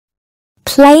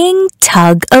playing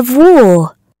tug of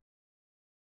war.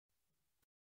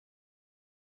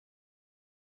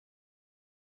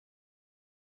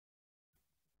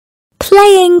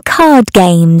 Playing card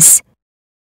games.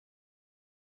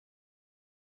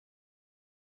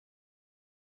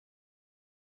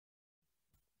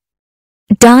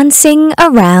 Dancing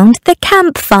around the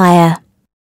campfire.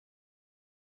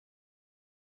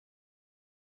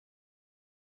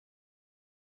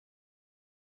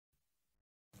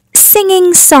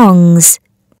 Singing songs.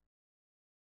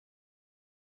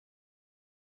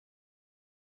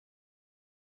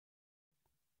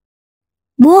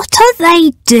 What are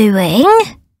they doing?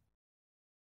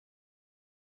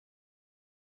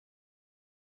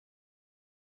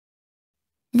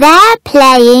 They're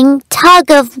playing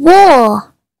tug of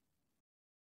war.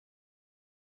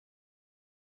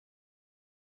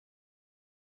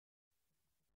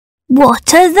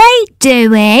 What are they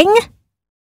doing?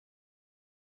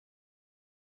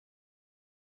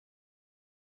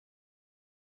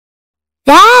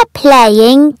 They're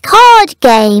playing card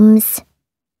games.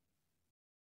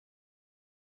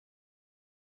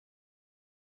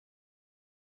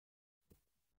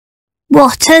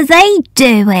 What are they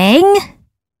doing?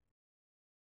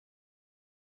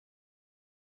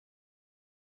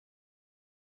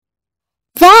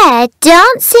 They're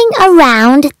dancing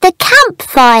around the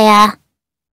campfire.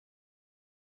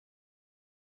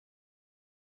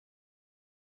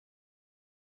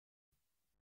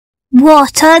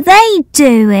 What are they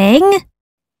doing?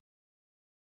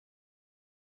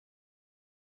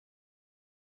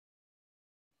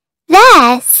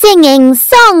 They're singing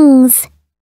songs.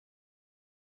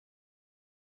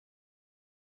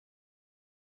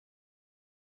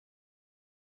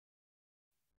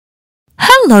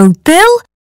 Hello, Bill.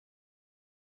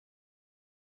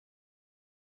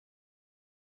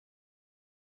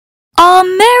 Are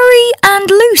Mary and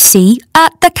Lucy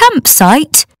at the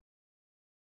campsite?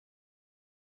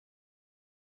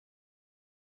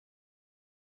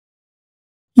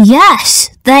 Yes,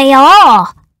 they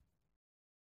are.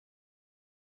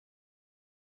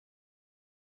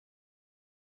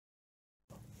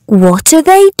 What are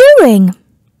they doing?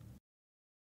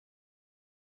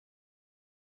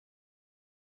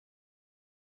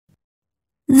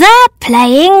 They're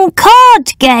playing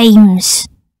card games.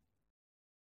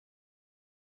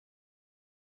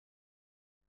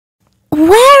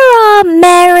 Where are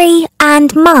Mary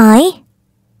and Mai?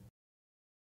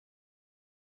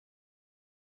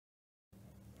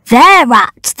 They're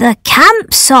at the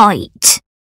campsite.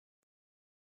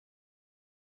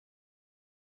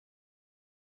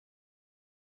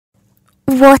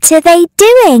 What are they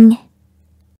doing?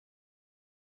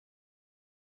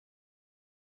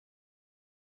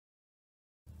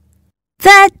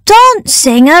 They're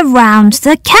dancing around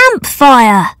the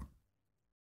campfire.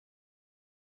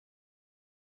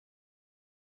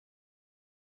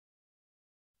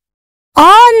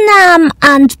 Are Nam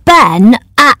and Ben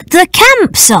at the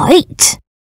campsite?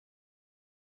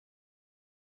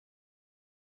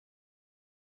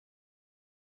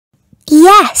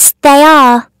 Yes, they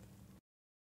are.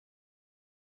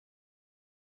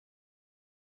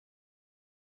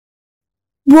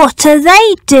 What are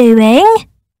they doing?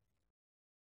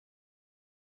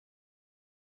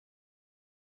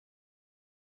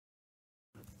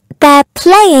 They're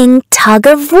playing tug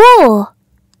of war.